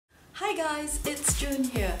Hi guys, it's June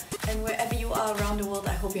here, and wherever you are around the world,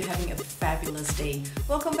 I hope you're having a fabulous day.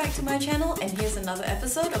 Welcome back to my channel, and here's another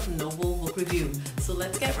episode of Noble Book Review. So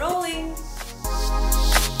let's get rolling!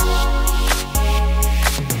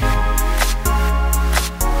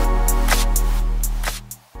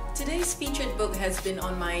 Today's featured book has been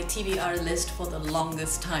on my TBR list for the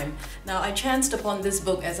longest time. Now, I chanced upon this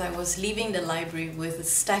book as I was leaving the library with a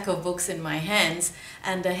stack of books in my hands,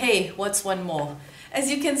 and hey, what's one more? As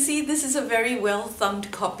you can see, this is a very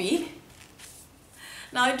well-thumbed copy.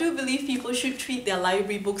 Now, I do believe people should treat their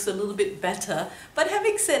library books a little bit better, but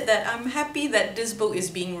having said that, I'm happy that this book is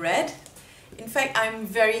being read. In fact, I'm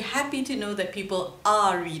very happy to know that people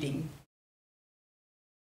are reading.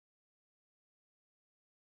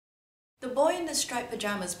 The Boy in the Striped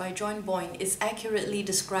Pyjamas by John Boyne is accurately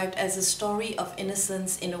described as a story of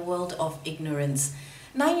innocence in a world of ignorance.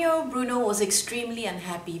 9-year-old Bruno was extremely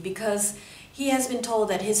unhappy because he has been told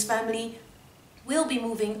that his family will be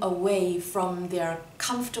moving away from their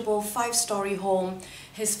comfortable 5-story home,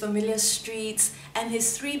 his familiar streets, and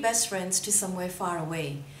his 3 best friends to somewhere far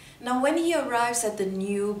away. Now, when he arrives at the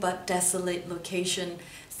new but desolate location,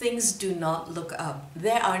 things do not look up.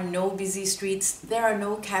 There are no busy streets, there are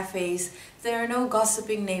no cafes, there are no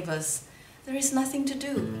gossiping neighbors. There is nothing to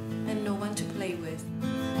do and no one to play with.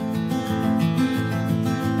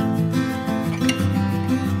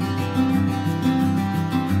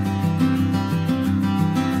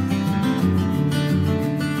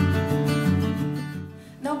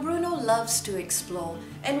 Loves to explore,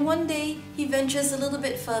 and one day he ventures a little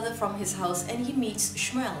bit further from his house and he meets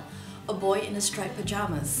Shmuel, a boy in a striped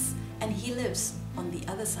pajamas, and he lives on the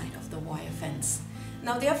other side of the wire fence.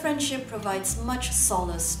 Now, their friendship provides much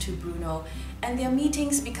solace to Bruno, and their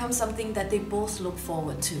meetings become something that they both look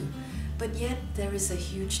forward to. But yet there is a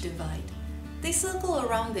huge divide. They circle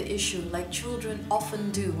around the issue like children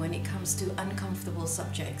often do when it comes to uncomfortable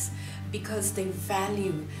subjects, because they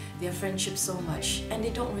value their friendship so much and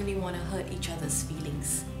they don't really want to hurt each other's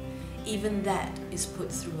feelings. Even that is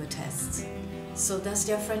put through a test. So does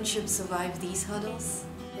their friendship survive these hurdles?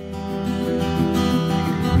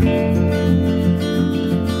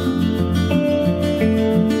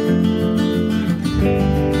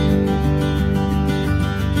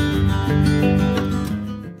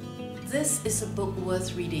 This is a book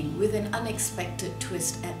worth reading with an unexpected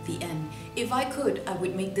twist at the end. If I could, I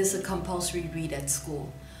would make this a compulsory read at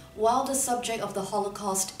school. While the subject of the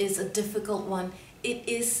Holocaust is a difficult one, it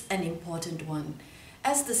is an important one.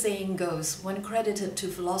 As the saying goes, one credited to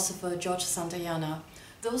philosopher George Santayana,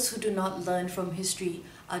 those who do not learn from history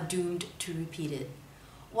are doomed to repeat it.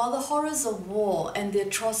 While the horrors of war and the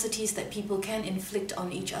atrocities that people can inflict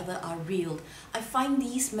on each other are real, I find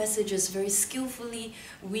these messages very skillfully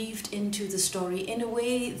weaved into the story in a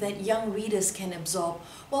way that young readers can absorb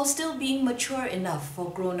while still being mature enough for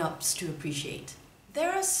grown-ups to appreciate.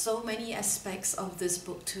 There are so many aspects of this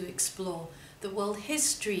book to explore: the world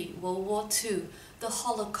history, World War II, the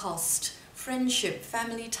Holocaust, friendship,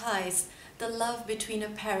 family ties, the love between a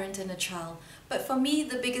parent and a child. But for me,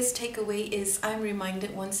 the biggest takeaway is I'm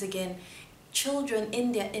reminded once again, children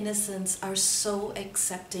in their innocence are so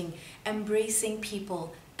accepting, embracing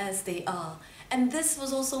people as they are. And this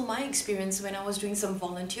was also my experience when I was doing some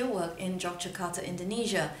volunteer work in Yogyakarta,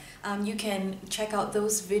 Indonesia. You can check out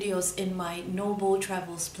those videos in my Noble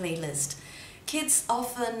Travels playlist. Kids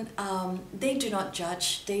often, they do not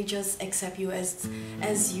judge, they just accept you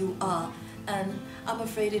as you are. And I'm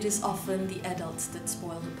afraid it is often the adults that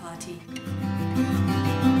spoil the party.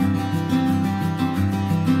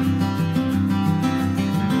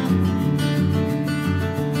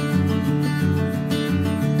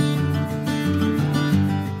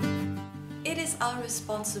 It is our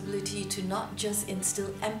responsibility to not just instill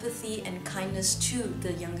empathy and kindness to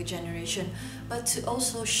the younger generation, but to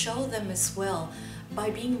also show them as well, by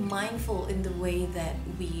being mindful in the way that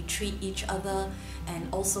we treat each other and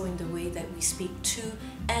also in the way that we speak to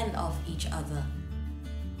and of each other.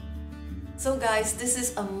 So guys, this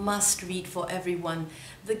is a must-read for everyone.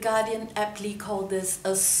 The Guardian aptly called this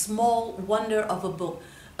a small wonder of a book,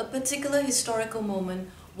 a particular historical moment,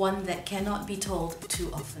 one that cannot be told too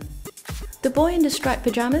often. The Boy in the Striped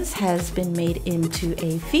Pyjamas has been made into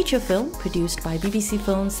a feature film produced by BBC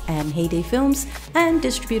Films and Heyday Films and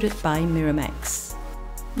distributed by Miramax.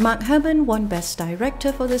 Mark Herman won Best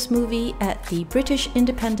Director for this movie at the British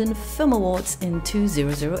Independent Film Awards in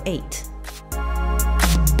 2008.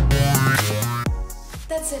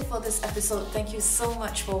 That's it for this episode. Thank you so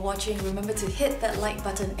much for watching. Remember to hit that like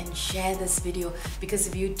button and share this video, because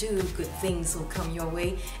if you do, good things will come your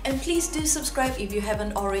way. And please do subscribe if you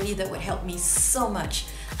haven't already. That would help me so much.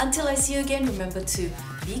 Until I see you again, remember to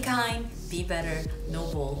be kind, be better,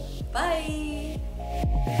 noble. Bye!